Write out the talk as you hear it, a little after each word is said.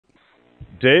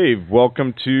Dave,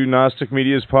 welcome to Gnostic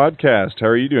Media's podcast. How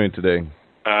are you doing today?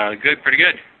 Good, pretty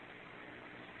good.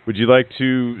 Would you like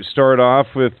to start off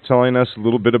with telling us a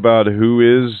little bit about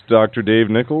who is Dr. Dave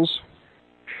Nichols?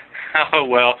 Oh,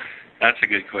 well, that's a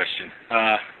good question.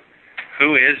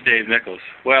 Who is Dave Nichols?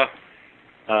 Well,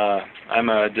 I'm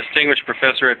a distinguished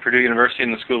professor at Purdue University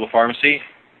in the School of Pharmacy.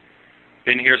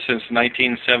 Been here since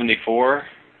 1974.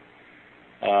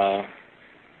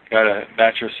 Got a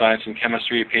Bachelor of Science in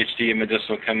Chemistry, a PhD in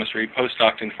Medicinal Chemistry,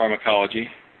 postdoc in Pharmacology,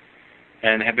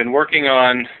 and have been working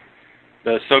on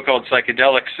the so-called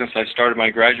psychedelics since I started my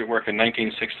graduate work in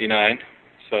 1969,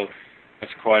 so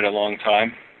that's quite a long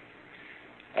time.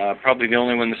 Probably the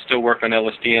only one that still work on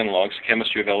LSD analogs,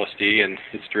 chemistry of LSD and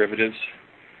its derivatives.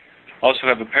 Also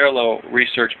have a parallel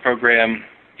research program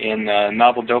in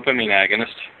novel dopamine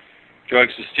agonist,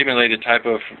 drugs to stimulate a type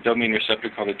of dopamine receptor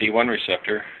called a D1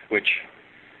 receptor, which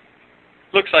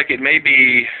looks like it may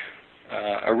be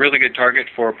a really good target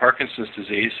for Parkinson's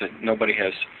disease that nobody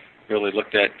has really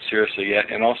looked at seriously yet,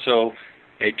 and also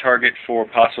a target for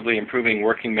possibly improving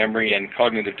working memory and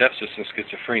cognitive deficits in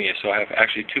schizophrenia. So I have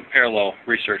actually two parallel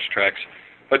research tracks,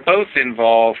 but both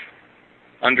involve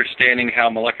understanding how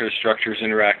molecular structures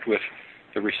interact with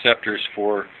the receptors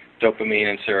for dopamine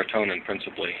and serotonin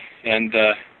principally. And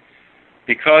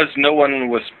because no one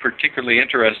was particularly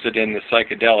interested in the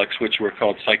psychedelics, which were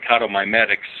called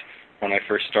psychotomimetics when I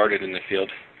first started in the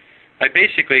field, I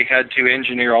basically had to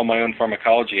engineer all my own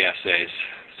pharmacology assays.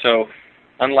 So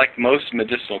unlike most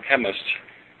medicinal chemists,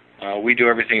 we do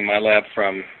everything in my lab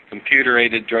from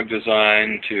computer-aided drug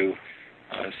design to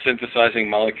synthesizing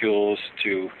molecules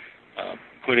to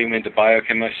putting them into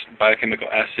biochemical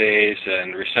assays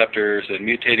and receptors and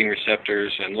mutating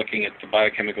receptors and looking at the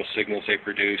biochemical signals they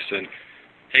produce and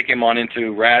taking them on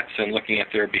into rats and looking at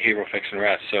their behavioral effects in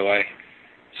rats. So I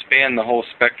span the whole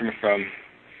spectrum from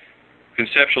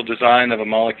conceptual design of a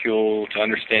molecule to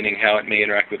understanding how it may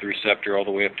interact with the receptor all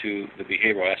the way up to the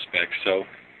behavioral aspects. So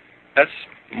that's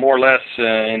more or less,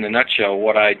 in a nutshell,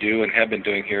 what I do and have been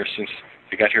doing here since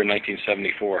I got here in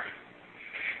 1974.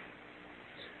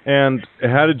 And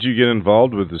how did you get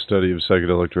involved with the study of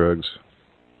psychedelic drugs?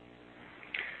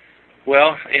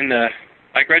 Well,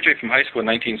 I graduated from high school in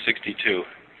 1962,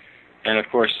 and of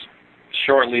course,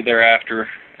 shortly thereafter,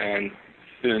 and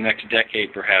through the next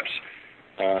decade perhaps,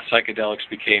 psychedelics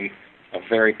became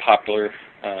very popular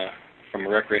from a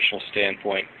recreational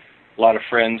standpoint. A lot of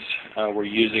friends were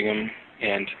using them,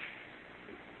 and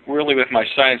really with my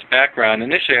science background,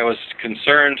 initially I was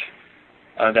concerned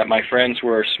that my friends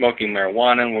were smoking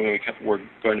marijuana and were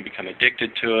going to become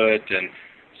addicted to it, and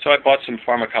so I bought some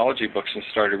pharmacology books and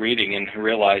started reading and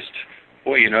realized,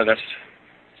 boy,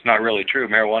 it's not really true.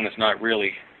 Marijuana is not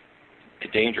really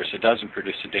dangerous. It doesn't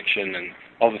produce addiction and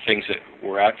all the things that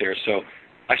were out there. So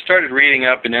I started reading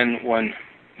up, and then when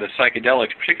the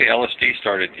psychedelics, particularly LSD,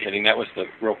 started hitting, that was the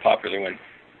real popular one,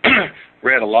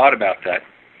 read a lot about that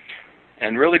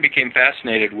and really became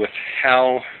fascinated with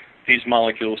how these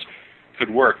molecules could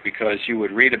work, because you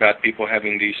would read about people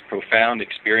having these profound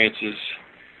experiences,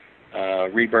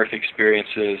 rebirth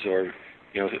experiences, or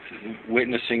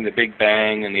witnessing the Big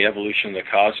Bang and the evolution of the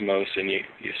cosmos, and you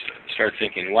start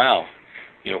thinking, wow,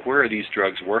 where are these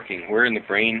drugs working? Where in the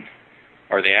brain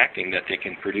are they acting that they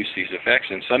can produce these effects?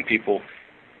 And some people,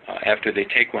 after they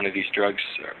take one of these drugs,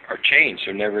 are changed.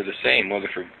 They're never the same, whether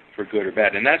for good or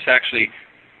bad. And that's actually,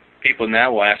 people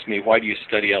now will ask me, why do you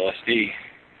study LSD?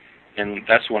 And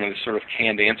that's one of the sort of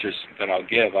canned answers that I'll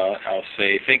give. I'll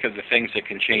say, think of the things that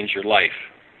can change your life.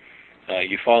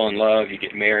 You fall in love, you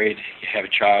get married, you have a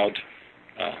child,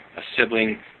 a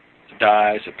sibling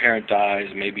dies, a parent dies,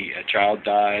 maybe a child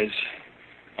dies,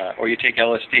 or you take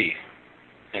LSD.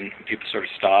 And people sort of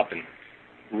stop and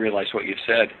realize what you've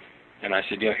said. And I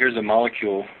said, here's a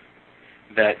molecule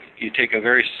that you take a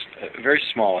very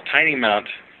small, a tiny amount.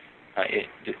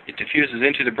 It diffuses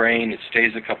into the brain, it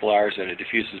stays a couple hours, and it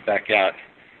diffuses back out.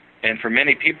 And for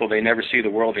many people, they never see the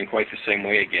world in quite the same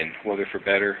way again, whether for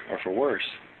better or for worse.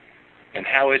 And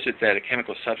how is it that a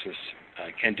chemical substance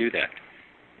can do that?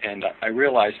 And I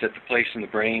realized that the place in the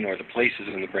brain, or the places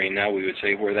in the brain now we would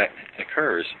say, where that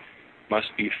occurs, must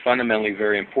be fundamentally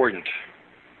very important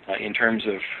in terms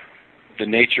of the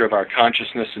nature of our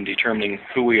consciousness and determining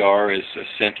who we are as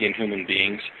sentient human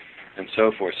beings and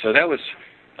so forth. So that was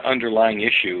the underlying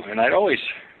issue. And I'd always,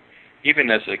 even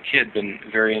as a kid, been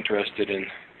very interested in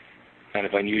kind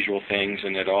of unusual things,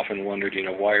 and had often wondered,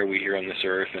 why are we here on this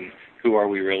earth, and who are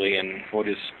we really, and what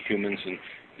is humans, and,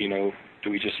 do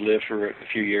we just live for a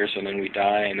few years and then we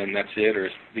die and then that's it, or,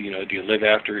 do you live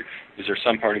after, is there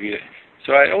some part of you?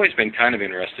 So I'd always been kind of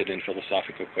interested in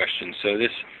philosophical questions. So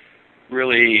this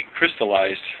really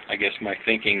crystallized, I guess, my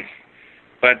thinking.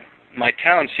 But my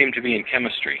talent seemed to be in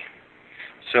chemistry.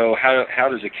 So how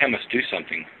does a chemist do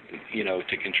something,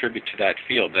 to contribute to that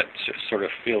field, that sort of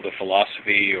field of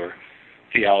philosophy or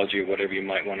theology or whatever you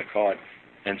might want to call it?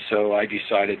 And so I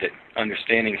decided that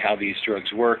understanding how these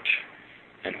drugs worked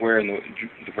and where in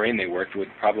the brain they worked would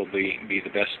probably be the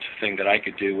best thing that I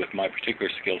could do with my particular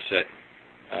skill set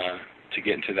to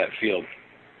get into that field.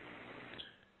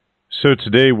 So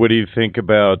today, what do you think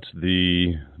about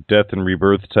the death and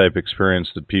rebirth type experience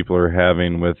that people are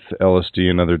having with LSD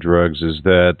and other drugs? Is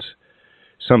that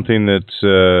something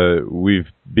that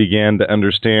we've began to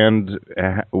understand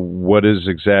what is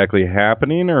exactly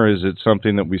happening, or is it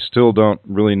something that we still don't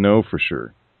really know for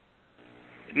sure?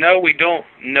 No, we don't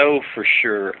know for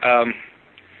sure.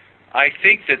 I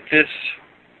think that this,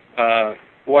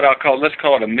 let's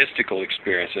call it a mystical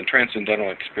experience, a transcendental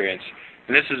experience.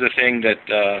 And this is a thing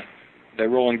that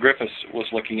Roland Griffiths was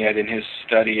looking at in his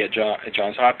study at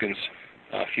Johns Hopkins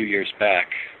a few years back.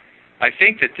 I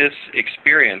think that this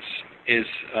experience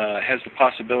has the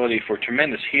possibility for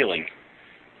tremendous healing.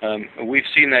 We've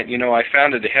seen that, I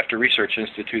founded the Heffter Research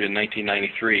Institute in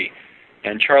 1993,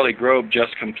 and Charlie Grobe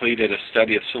just completed a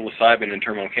study of psilocybin in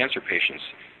terminal cancer patients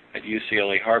at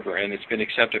UCLA Harbor, and it's been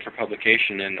accepted for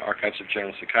publication in Archives of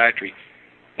General Psychiatry.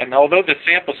 And although the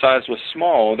sample size was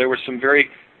small, there were some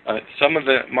of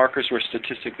the markers were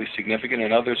statistically significant,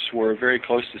 and others were very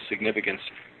close to significance.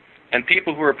 And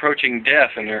people who are approaching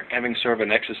death and are having sort of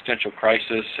an existential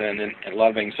crisis and a lot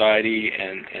of anxiety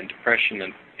and depression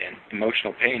and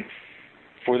emotional pain,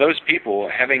 for those people,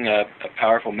 having a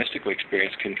powerful mystical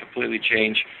experience can completely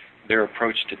change their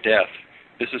approach to death.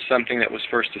 This is something that was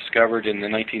first discovered in the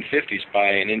 1950s by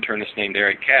an internist named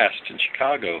Eric Kast in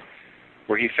Chicago,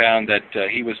 where he found that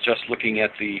he was just looking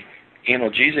at the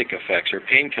analgesic effects or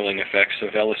pain-killing effects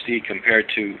of LSD compared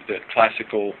to the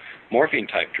classical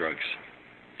morphine-type drugs.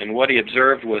 And what he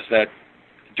observed was that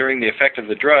during the effect of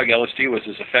the drug, LSD was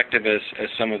as effective as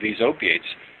some of these opiates.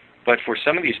 But for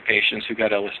some of these patients who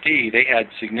got LSD, they had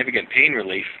significant pain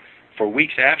relief for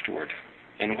weeks afterward.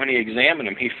 And when he examined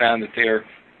them, he found that their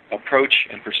approach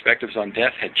and perspectives on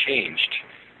death had changed.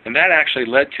 And that actually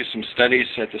led to some studies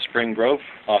at the Spring Grove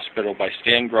Hospital by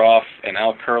Stan Groff and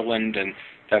Al Kurland and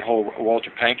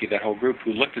Walter Pankey, that whole group,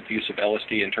 who looked at the use of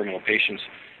LSD in terminal patients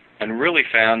and really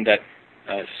found that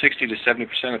 60 to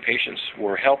 70% of patients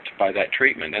were helped by that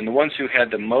treatment. And the ones who had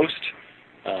the most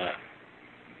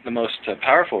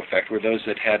powerful effect were those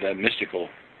that had a mystical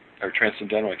or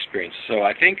transcendental experience. So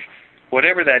I think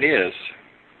whatever that is,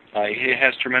 it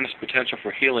has tremendous potential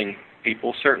for healing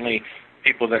people, certainly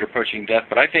people that are approaching death,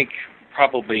 but I think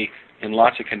probably in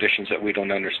lots of conditions that we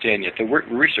don't understand yet. The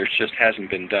research just hasn't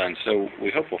been done, so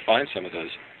we hope we'll find some of those.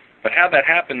 But how that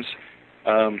happens,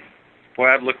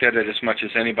 I've looked at it as much as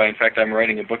anybody. In fact, I'm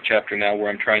writing a book chapter now where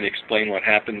I'm trying to explain what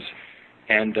happens,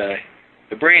 and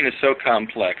the brain is so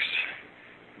complex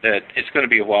that it's going to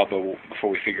be a while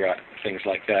before we figure out things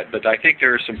like that. But I think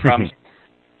there are some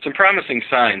promising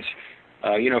signs.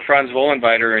 Franz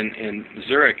Vollenweider in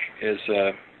Zurich is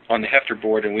on the Heffter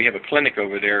board, and we have a clinic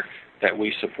over there that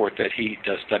we support that he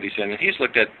does studies in. And he's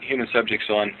looked at human subjects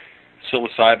on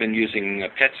psilocybin using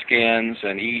PET scans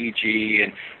and EEG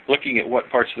and looking at what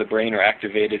parts of the brain are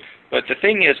activated. But the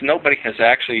thing is, nobody has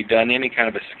actually done any kind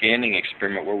of a scanning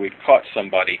experiment where we've caught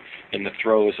somebody in the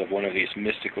throes of one of these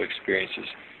mystical experiences.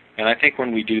 And I think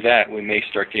when we do that, we may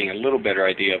start getting a little better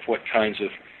idea of what kinds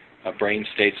of brain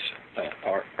states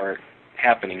are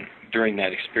happening during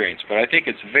that experience. But I think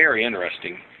it's very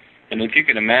interesting. And if you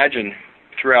can imagine,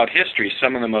 throughout history,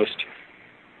 some of the most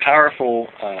powerful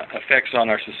effects on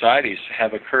our societies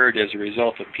have occurred as a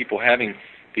result of people having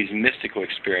these mystical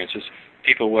experiences,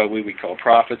 people what we would call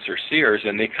prophets or seers,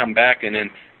 and they come back, and in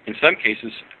some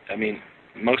cases,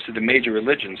 most of the major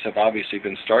religions have obviously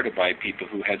been started by people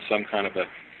who had some kind of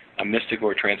a mystical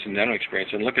or transcendental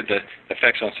experience, and look at the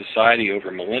effects on society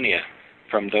over millennia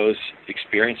from those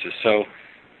experiences. So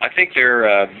I think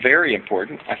they're very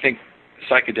important. I think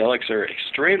psychedelics are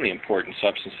extremely important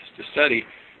substances to study,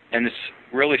 and it's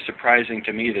really surprising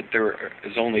to me that there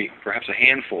is only perhaps a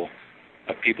handful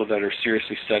of people that are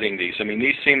seriously studying these.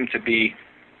 These seem to be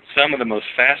some of the most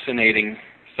fascinating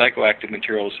psychoactive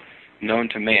materials known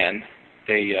to man.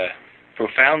 They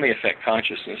profoundly affect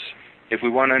consciousness. If we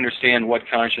want to understand what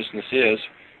consciousness is,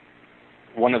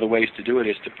 one of the ways to do it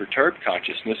is to perturb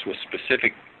consciousness with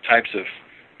specific types of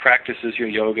practices,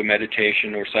 yoga,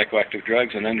 meditation, or psychoactive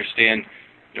drugs, and understand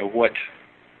what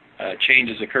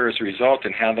changes occur as a result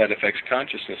and how that affects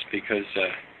consciousness, because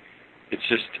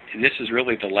this is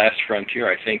really the last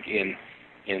frontier, I think,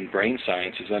 in brain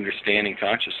science, is understanding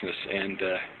consciousness. And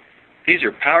these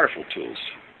are powerful tools.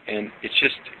 And it's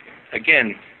just,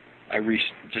 again,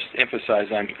 just emphasize,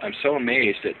 I'm so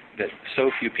amazed that so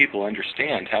few people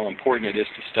understand how important it is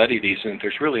to study these, and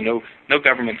there's really no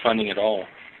government funding at all.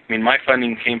 I mean, my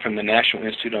funding came from the National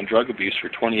Institute on Drug Abuse for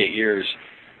 28 years,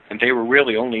 and they were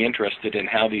really only interested in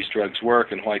how these drugs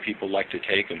work and why people like to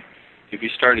take them. If you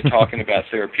started talking about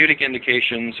therapeutic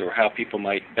indications or how people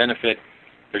might benefit,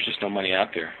 there's just no money out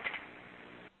there.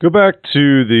 Go back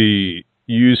to the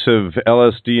use of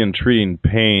LSD in treating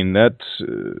pain. That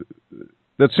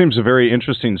seems a very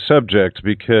interesting subject,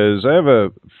 because I have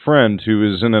a friend who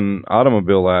was in an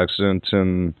automobile accident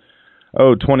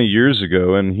 20 years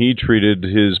ago, and he treated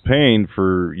his pain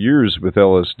for years with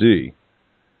LSD.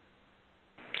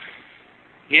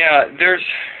 Yeah,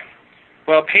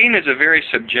 pain is a very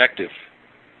subjective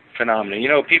phenomenon. You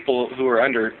know, people who are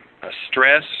under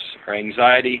stress or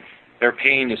anxiety, their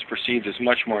pain is perceived as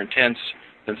much more intense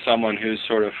than someone who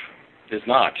sort of is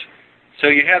not. So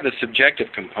you have the subjective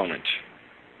component.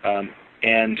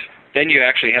 And then you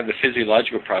actually have the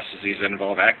physiological processes that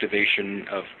involve activation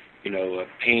of,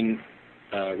 pain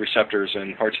receptors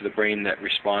and parts of the brain that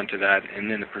respond to that, and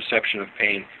then the perception of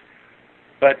pain.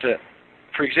 But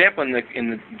for example, in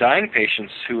the dying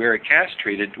patients who Eric Cass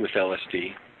treated with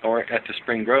LSD, or at the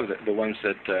Spring Grove, the ones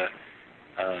that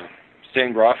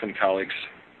Stan Groff and colleagues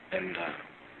and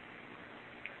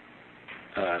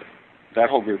that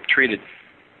whole group treated,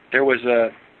 there was a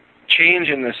change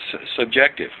in the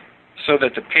subjective, so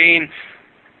that the pain,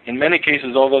 in many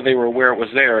cases, although they were aware it was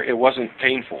there, it wasn't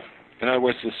painful. In other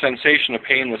words, the sensation of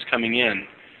pain was coming in,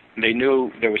 and they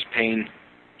knew there was pain,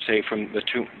 say, from the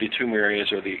tumor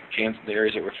areas or the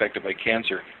areas that were affected by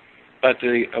cancer, but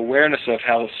the awareness of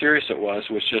how serious it was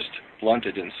just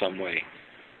blunted in some way.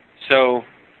 So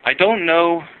I don't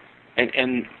know,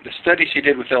 and the studies he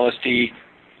did with LSD,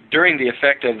 during the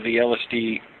effect of the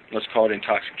LSD, let's call it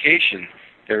intoxication,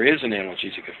 there is an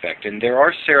analgesic effect, and there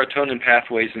are serotonin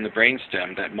pathways in the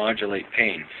brainstem that modulate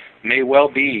pain. It may well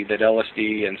be that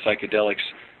LSD and psychedelics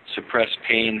suppress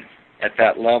pain at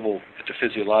that level, at the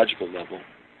physiological level.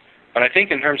 But I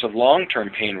think in terms of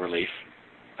long-term pain relief,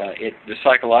 the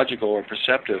psychological or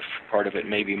perceptive part of it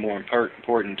may be more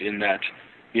important, in that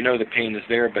the pain is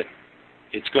there, but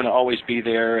it's going to always be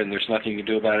there, and there's nothing you can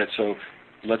do about it, so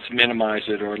let's minimize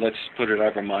it, or let's put it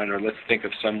out of our mind, or let's think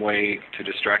of some way to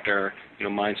distract our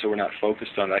mind so we're not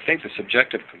focused on it. I think the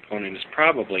subjective component is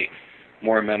probably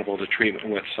more amenable to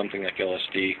treatment with something like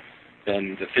LSD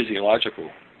than the physiological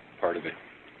part of it.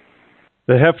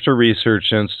 The Heffter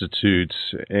Research Institute,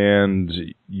 and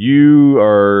you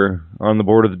are on the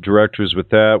board of the directors with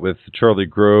that, with Charlie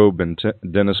Grobe and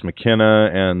Dennis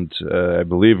McKenna, and I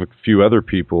believe a few other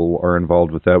people are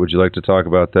involved with that. Would you like to talk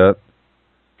about that?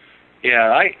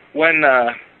 Yeah, when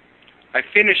I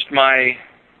finished my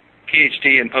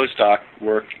PhD and postdoc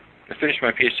work, I finished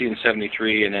my PhD in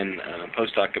 '73, and then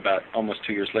postdoc about almost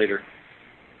 2 years later.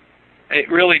 It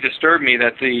really disturbed me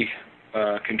that the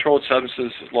controlled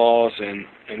substances laws and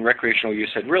recreational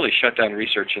use had really shut down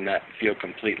research in that field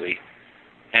completely.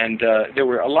 And there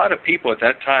were a lot of people at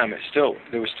that time,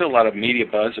 there was still a lot of media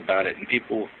buzz about it, and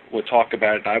people would talk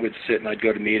about it, and I would sit and I'd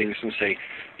go to meetings and say,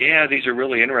 yeah, these are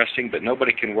really interesting, but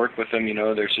nobody can work with them,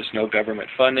 there's just no government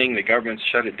funding, the government's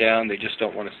shut it down, they just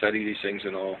don't want to study these things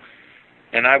and all.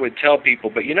 And I would tell people,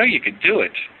 but you could do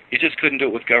it, you just couldn't do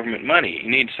it with government money, you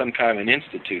need some kind of an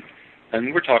institute.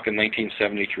 And we're talking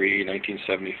 1973,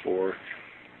 1974.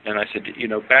 And I said,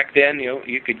 back then,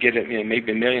 you could get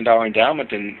maybe $1 million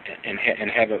endowment and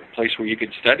have a place where you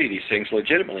could study these things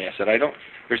legitimately. I said,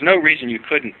 there's no reason you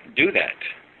couldn't do that.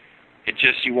 It's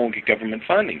just you won't get government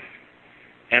funding.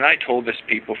 And I told this to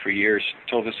people for years.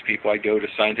 I'd go to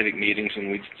scientific meetings and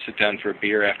we'd sit down for a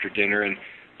beer after dinner, and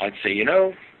I'd say,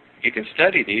 you can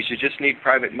study these, you just need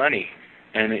private money.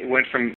 And it went from